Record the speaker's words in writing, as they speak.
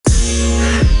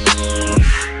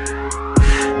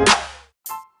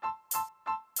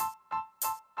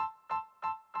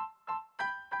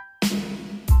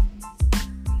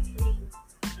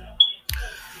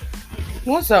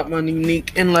What's up, my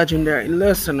unique and legendary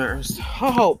listeners?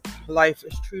 I hope life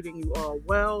is treating you all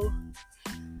well.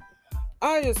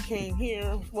 I just came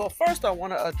here. Well, first, I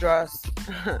want to address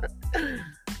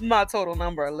my total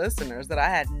number of listeners that I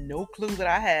had no clue that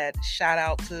I had. Shout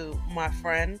out to my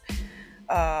friend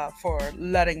for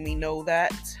letting me know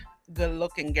that. Good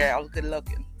looking gal, good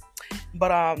looking.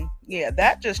 But yeah,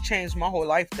 that just changed my whole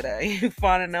life today.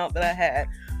 Finding out that I had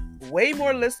way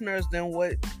more listeners than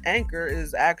what Anchor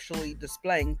is actually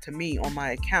displaying to me on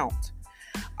my account.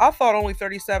 I thought only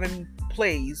 37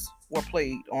 plays were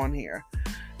played on here.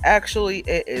 Actually,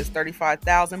 it is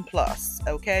 35,000 plus,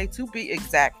 okay? To be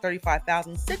exact,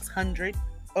 35,600,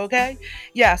 okay?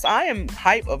 Yes, I am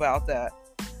hype about that.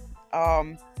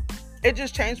 It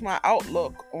just changed my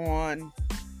outlook on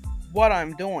what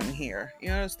I'm doing here. You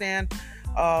understand?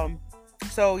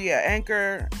 So yeah,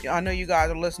 Anchor, I know you guys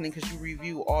are listening because you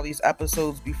review all these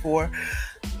episodes before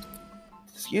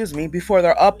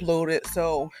they're uploaded.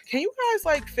 So can you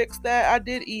guys fix that? I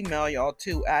did email y'all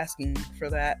too asking for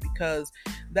that because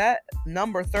that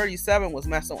number 37 was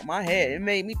messing with my head. It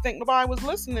made me think nobody was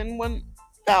listening when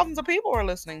thousands of people are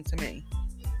listening to me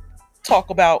talk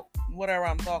about whatever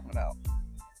I'm talking about.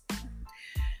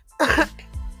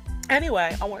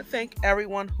 Anyway, I want to thank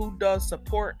everyone who does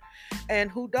support and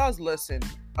who does listen.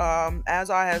 As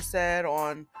I have said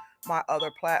on my other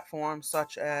platforms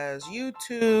such as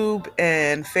YouTube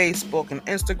and Facebook and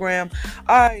Instagram,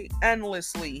 I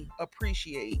endlessly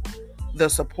appreciate the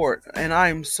support, and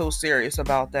I'm so serious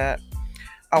about that.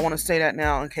 I want to say that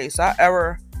now in case I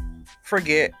ever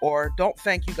forget or don't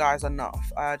thank you guys enough.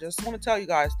 I just want to tell you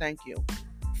guys thank you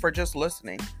for just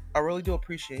listening. I really do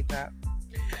appreciate that.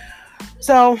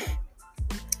 So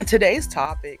today's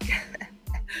topic,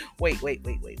 wait.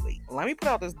 Let me put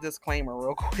out this disclaimer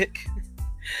real quick.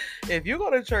 If you go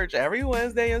to church every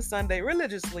Wednesday and Sunday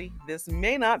religiously, this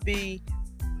may not be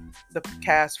the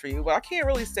cast for you, but I can't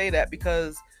really say that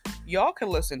because y'all can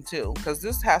listen too, because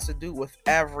this has to do with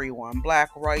everyone,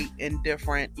 black, white,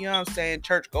 indifferent, you know what I'm saying,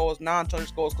 churchgoers,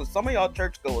 non-churchgoers, because some of y'all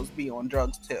churchgoers be on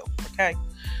drugs too, okay?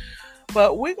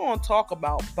 But we're going to talk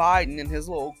about Biden and his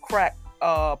little crack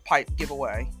pipe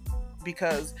giveaway,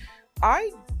 because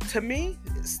to me,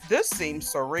 this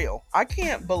seems surreal. I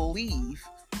can't believe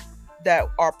that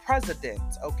our president,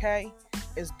 okay,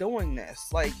 is doing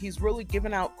this. He's really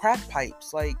giving out crack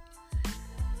pipes.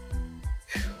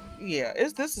 Yeah,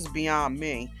 this is beyond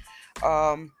me.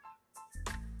 I'm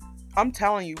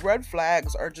telling you, red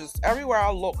flags are just everywhere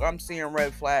I look. I'm seeing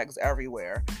red flags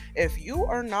everywhere. If you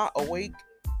are not awake,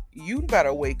 you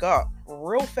better wake up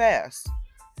real fast,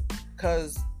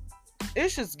 because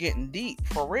it's just getting deep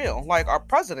for real. Our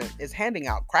president is handing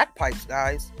out crack pipes,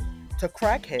 guys, to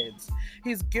crackheads.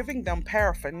 He's giving them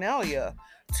paraphernalia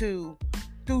to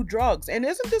do drugs. And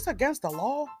isn't this against the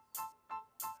law?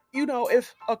 You know,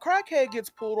 if a crackhead gets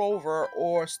pulled over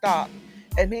or stopped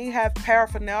and they have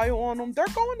paraphernalia on them, they're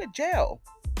going to jail.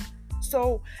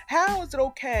 So how is it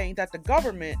okay that the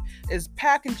government is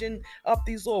packaging up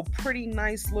these little pretty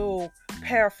nice little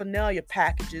paraphernalia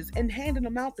packages and handing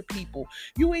them out to people?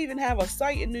 You even have a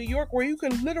site in New York where you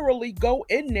can literally go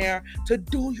in there to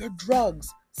do your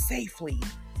drugs safely.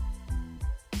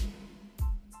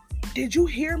 Did you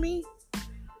hear me?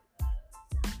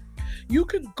 You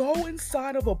can go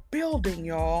inside of a building,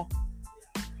 y'all,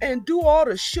 and do all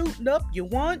the shooting up you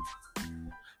want.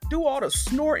 Do all the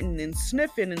snorting and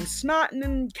sniffing and snotting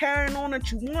and carrying on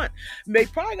that you want. They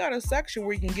probably got a section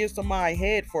where you can give somebody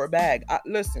head for a bag.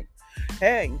 Listen,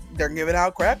 hey, they're giving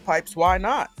out crack pipes. Why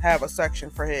not have a section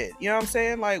for head? You know what I'm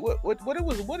saying?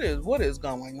 What is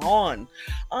going on?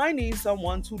 I need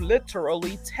someone to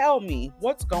literally tell me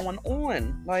what's going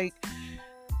on.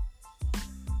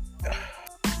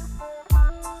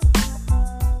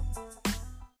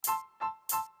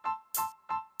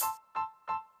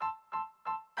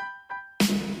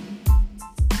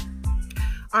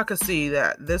 I could see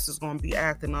that this is going to be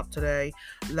acting up today,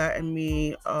 letting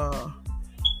me,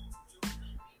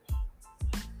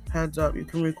 heads up, you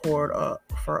can record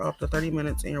for up to 30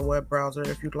 minutes in your web browser.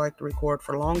 If you'd like to record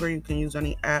for longer, you can use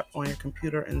any app on your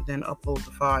computer and then upload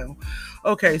the file.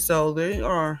 Okay, so they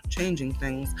are changing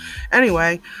things.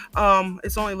 Anyway,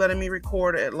 it's only letting me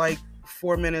record at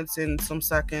 4 minutes and some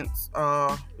seconds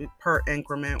per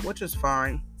increment, which is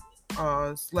fine.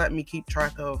 It's letting me keep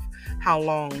track of how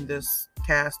long this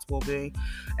cast will be.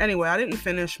 Anyway, I didn't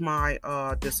finish my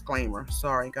disclaimer.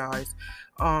 Sorry, guys.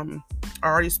 I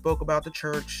already spoke about the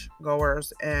church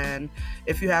goers, and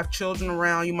if you have children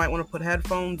around, you might want to put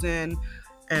headphones in,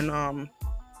 and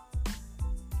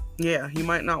yeah, you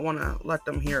might not want to let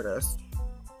them hear this.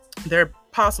 There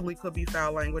possibly could be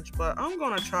foul language, but I'm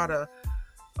gonna try to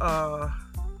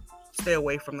stay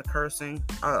away from the cursing.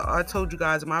 I told you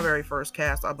guys in my very first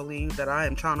cast, I believe that I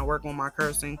am trying to work on my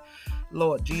cursing.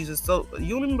 Lord Jesus. So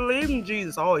you didn't believe in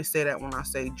Jesus. I always say that when I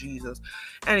say Jesus.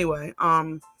 Anyway,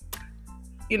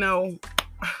 you know,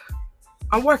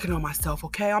 I'm working on myself,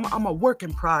 okay? I'm a work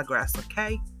in progress,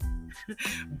 okay?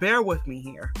 Bear with me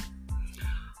here.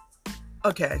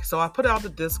 Okay, so I put out the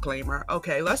disclaimer.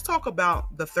 Okay, let's talk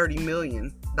about the $30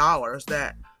 million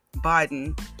that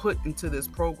Biden put into this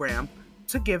program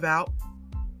to give out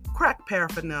crack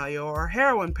paraphernalia or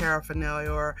heroin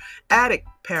paraphernalia or addict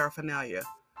paraphernalia.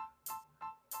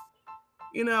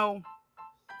 You know,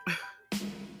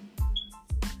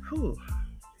 whew,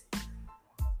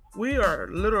 we are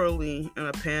literally in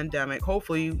a pandemic.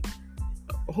 Hopefully,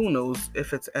 who knows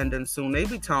if it's ending soon. They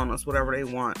be telling us whatever they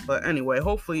want. But anyway,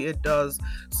 hopefully it does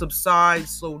subside,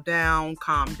 slow down,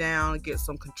 calm down, get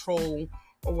some control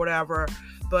or whatever.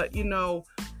 But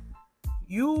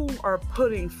you are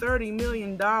putting $30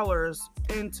 million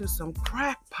into some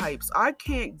crack pipes. I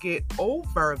can't get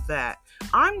over that.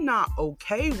 I'm not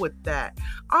okay with that.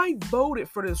 I voted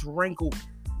for this wrinkled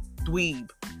dweeb.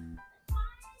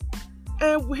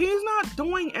 And he's not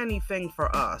doing anything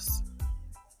for us.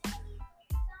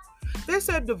 They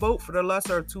said to vote for the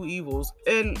lesser of two evils.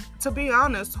 And to be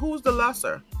honest, who's the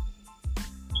lesser?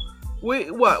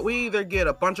 We either get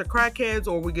a bunch of crackheads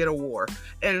or we get a war.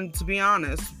 And to be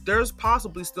honest, there's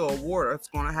possibly still a war that's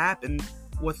going to happen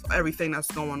with everything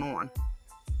that's going on.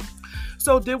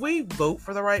 So did we vote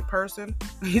for the right person?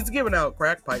 He's giving out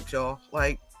crack pipes, y'all.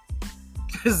 Like,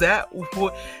 is that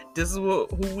what this is who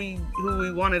we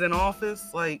wanted in office?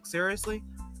 Like, seriously?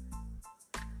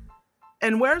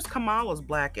 And where's Kamala's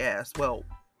black ass? Well,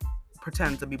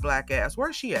 pretend to be black ass.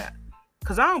 Where's she at?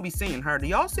 Because I don't be seeing her. Do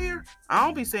y'all see her? I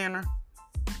don't be seeing her.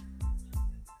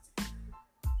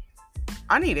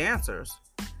 I need answers.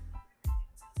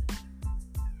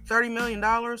 $30 million?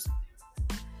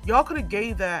 Y'all could have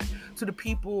gave that to the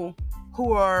people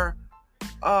who are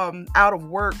out of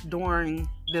work during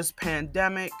this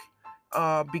pandemic,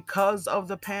 because of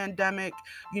the pandemic.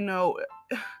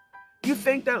 You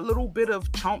think that little bit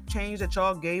of chump change that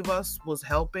y'all gave us was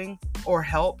helping or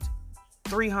helped?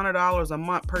 $300 a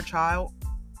month per child?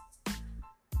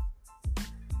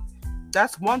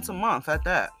 That's once a month at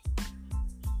that.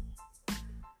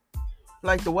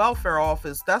 Like the welfare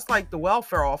office, that's like the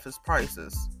welfare office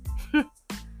prices.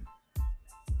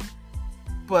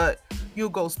 But you'll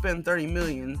go spend $30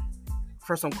 million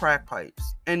for some crack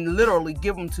pipes and literally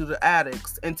give them to the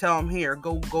addicts and tell them, here,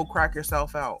 go crack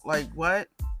yourself out. Like, what?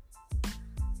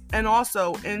 And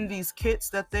also in these kits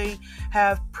that they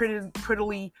have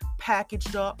prettily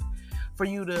packaged up for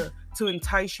you to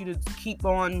entice you to keep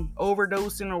on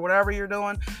overdosing or whatever you're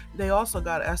doing, they also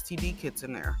got STD kits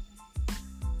in there.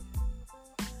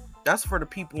 That's for the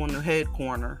people in the head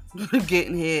corner,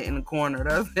 getting hit in the corner,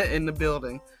 that's in the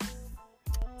building.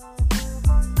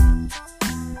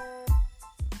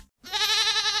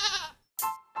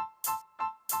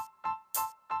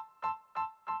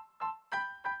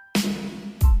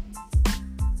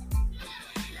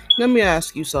 Let me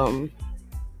ask you something.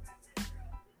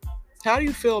 How do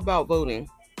you feel about voting?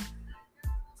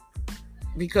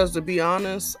 Because to be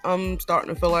honest, I'm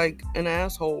starting to feel like an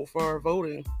asshole for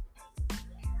voting.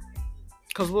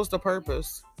 Because what's the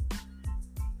purpose?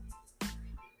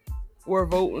 We're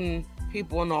voting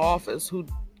people in the office who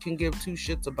can give two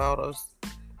shits about us.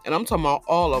 And I'm talking about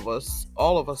all of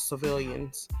us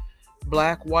civilians.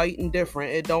 Black, white, and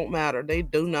different. It don't matter. They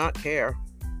do not care.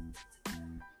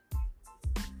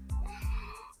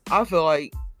 I feel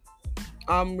like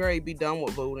I'm ready to be done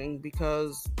with voting,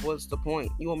 because what's the point?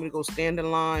 You want me to go stand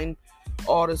in line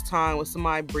all this time with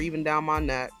somebody breathing down my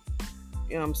neck?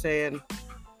 You know what I'm saying?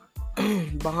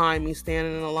 Behind me,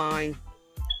 standing in a line,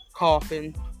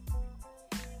 coughing.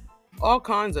 All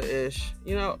kinds of ish.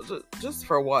 Just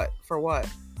for what? For what?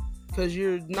 Because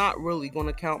you're not really going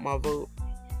to count my vote.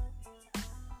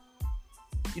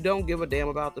 You don't give a damn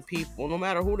about the people. No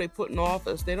matter who they put in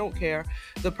office, they don't care.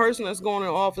 The person that's going in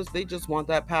office, they just want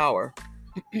that power.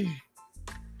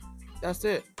 That's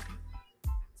it.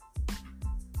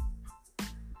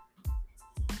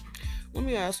 Let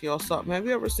me ask y'all something. Have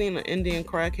you ever seen an Indian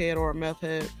crackhead or a meth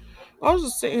head? I was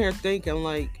just sitting here thinking,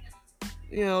 like,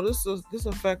 this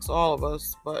affects all of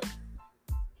us,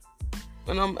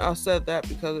 and I said that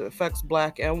because it affects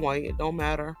black and white. It don't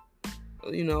matter.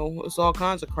 It's all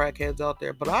kinds of crackheads out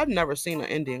there, but I've never seen an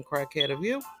Indian crackhead. Have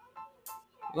you?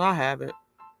 I haven't.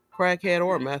 Crackhead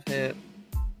or meth head.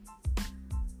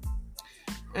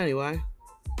 Anyway.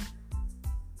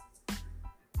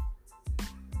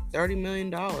 $30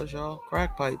 million, y'all.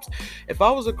 Crack pipes. If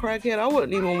I was a crackhead, I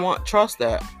wouldn't even trust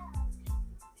that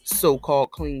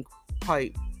so-called clean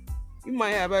pipe. You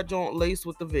might have that joint laced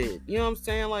with the vid. You know what I'm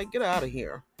saying? Like, get out of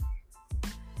here.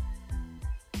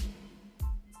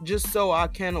 Just so I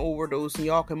can overdose and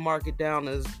y'all can mark it down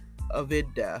as a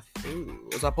vid death. Ooh,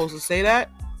 was I supposed to say that?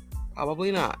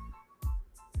 Probably not.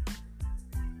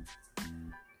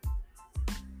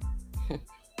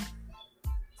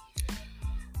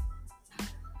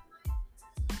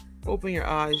 Open your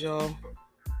eyes, y'all.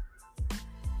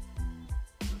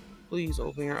 Please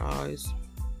open your eyes.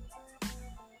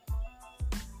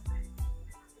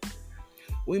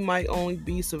 We might only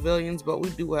be civilians, but we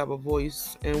do have a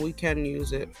voice and we can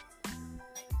use it.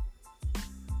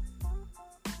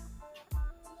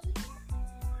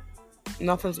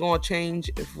 Nothing's going to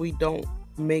change if we don't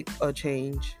make a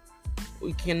change.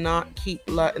 We cannot keep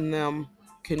letting them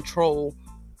control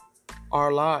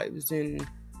our lives and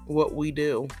what we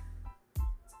do.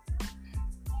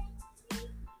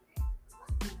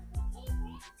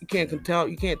 You can't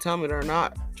tell me they're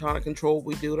not trying to control what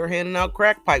we do. They're handing out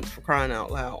crack pipes, for crying out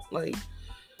loud. Like,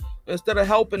 instead of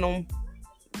helping them,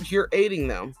 you're aiding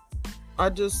them. I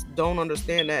just don't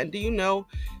understand that. And do you know,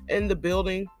 in the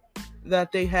building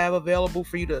that they have available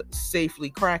for you to safely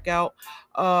crack out,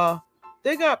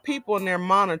 they got people in there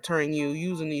monitoring you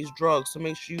using these drugs to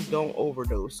make sure you don't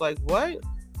overdose. Like, what?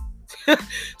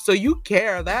 So you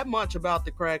care that much about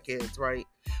the crackheads, right?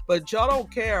 But y'all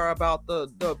don't care about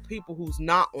the people who's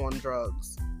not on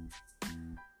drugs.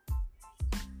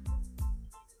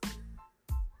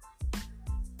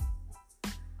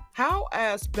 How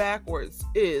ass backwards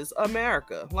is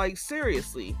America? Like,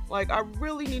 seriously. Like, I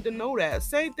really need to know that.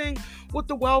 Same thing with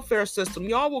the welfare system.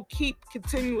 Y'all will keep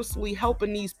continuously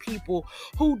helping these people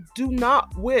who do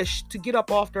not wish to get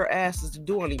up off their asses to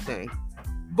do anything.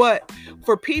 But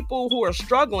for people who are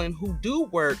struggling, who do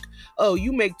work, oh,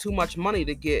 you make too much money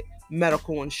to get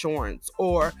medical insurance,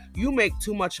 or you make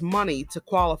too much money to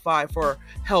qualify for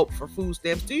help for food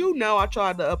stamps. Do you know I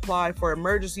tried to apply for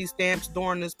emergency stamps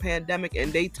during this pandemic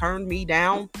and they turned me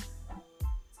down?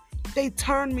 They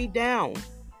turned me down.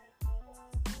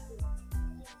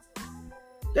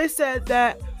 They said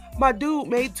that my dude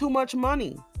made too much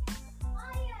money.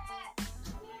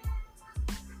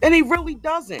 And he really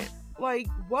doesn't. Like,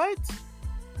 what?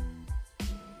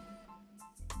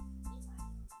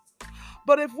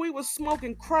 But if we was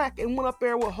smoking crack and went up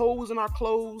there with holes in our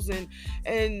clothes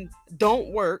and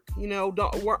don't work,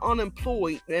 we're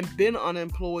unemployed and been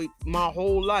unemployed my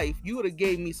whole life, you would have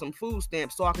gave me some food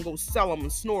stamps so I can go sell them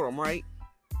and snort them, right?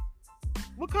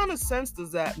 What kind of sense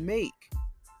does that make?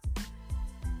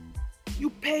 You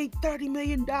paid $30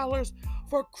 million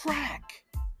for crack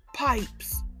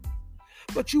pipes,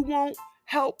 but you won't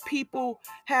help people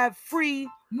have free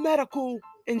medical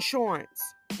insurance.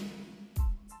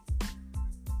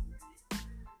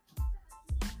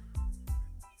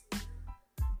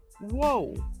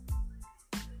 Whoa.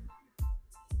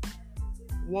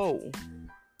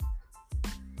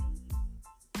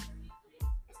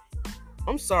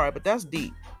 I'm sorry, but that's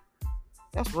deep.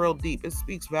 That's real deep. It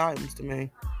speaks volumes to me.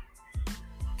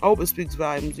 I hope it speaks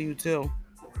volumes to you too.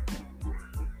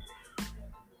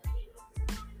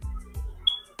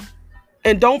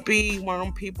 And don't be one of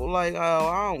them people like, oh,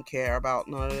 I don't care about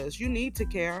none of this. You need to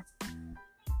care.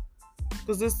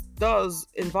 Because this does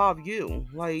involve you.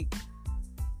 Like,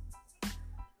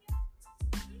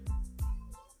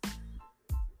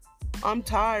 I'm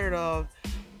tired of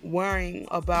worrying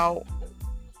about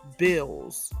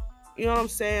bills. You know what I'm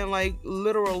saying? Like,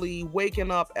 literally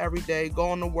waking up every day,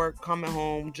 going to work, coming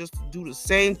home, just to do the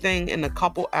same thing in a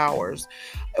couple hours.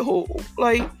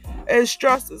 Like, and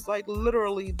stress is like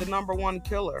literally the number one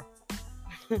killer.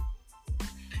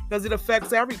 Because it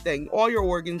affects everything. All your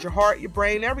organs, your heart, your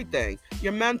brain, everything.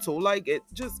 Your mental. Like, it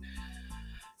just...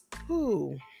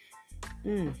 Ooh.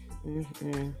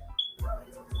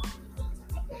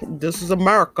 This is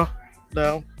America,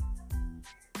 though.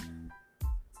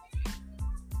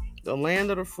 The land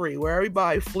of the free, where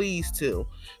everybody flees to.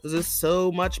 Because it's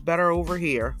so much better over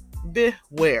here.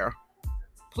 Where?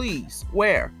 Please,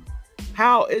 where?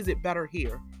 How is it better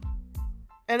here?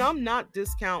 And I'm not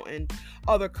discounting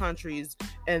other countries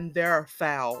and their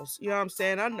fouls. You know what I'm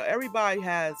saying? I know everybody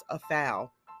has a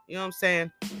foul. You know what I'm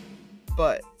saying?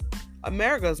 But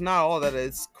America is not all that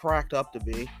it's cracked up to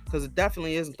be. Because it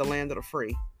definitely isn't the land of the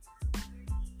free.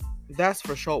 That's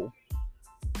for sure.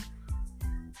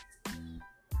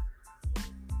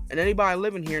 And anybody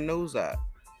living here knows that.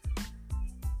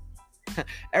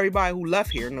 Everybody who left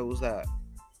here knows that.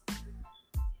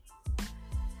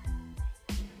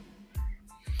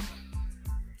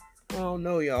 I don't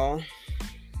know, y'all.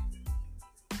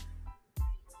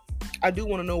 I do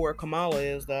want to know where Kamala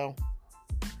is, though.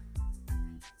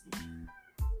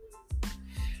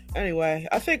 Anyway,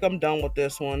 I think I'm done with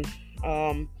this one.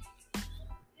 Um,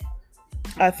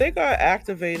 I think I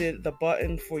activated the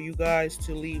button for you guys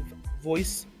to leave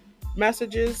voice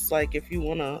messages. Like if you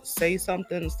want to say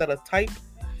something instead of type,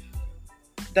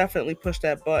 definitely push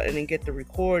that button and get the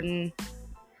recording.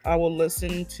 I will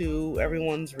listen to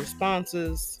everyone's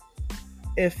responses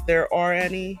if there are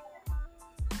any.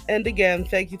 And again,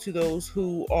 thank you to those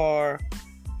who are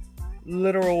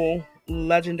literal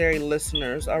legendary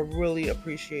listeners. I really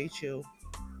appreciate you.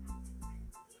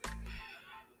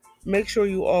 Make sure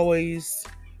you always,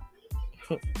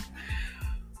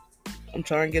 I'm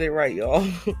trying to get it right, y'all.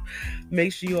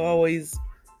 Make sure you always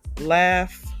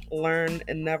laugh, learn,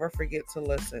 and never forget to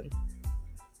listen.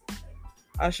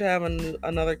 I should have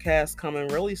another cast coming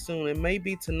really soon. It may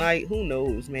be tonight. Who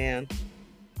knows, man?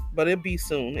 But it'll be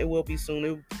soon. It will be soon. It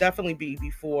will definitely be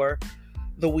before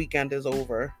the weekend is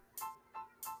over.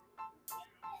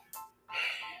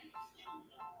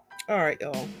 All right,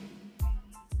 y'all.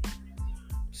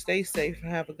 Stay safe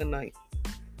and have a good night.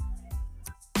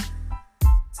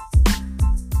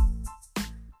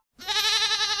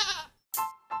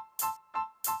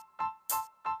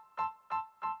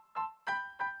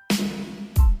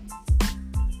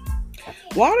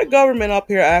 Why the government up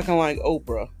here acting like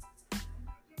Oprah?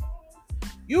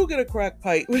 You get a crack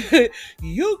pipe.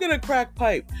 You get a crack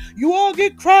pipe. You all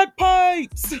get crack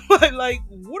pipes. Like,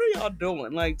 what are y'all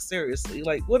doing? Like, seriously.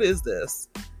 Like, what is this?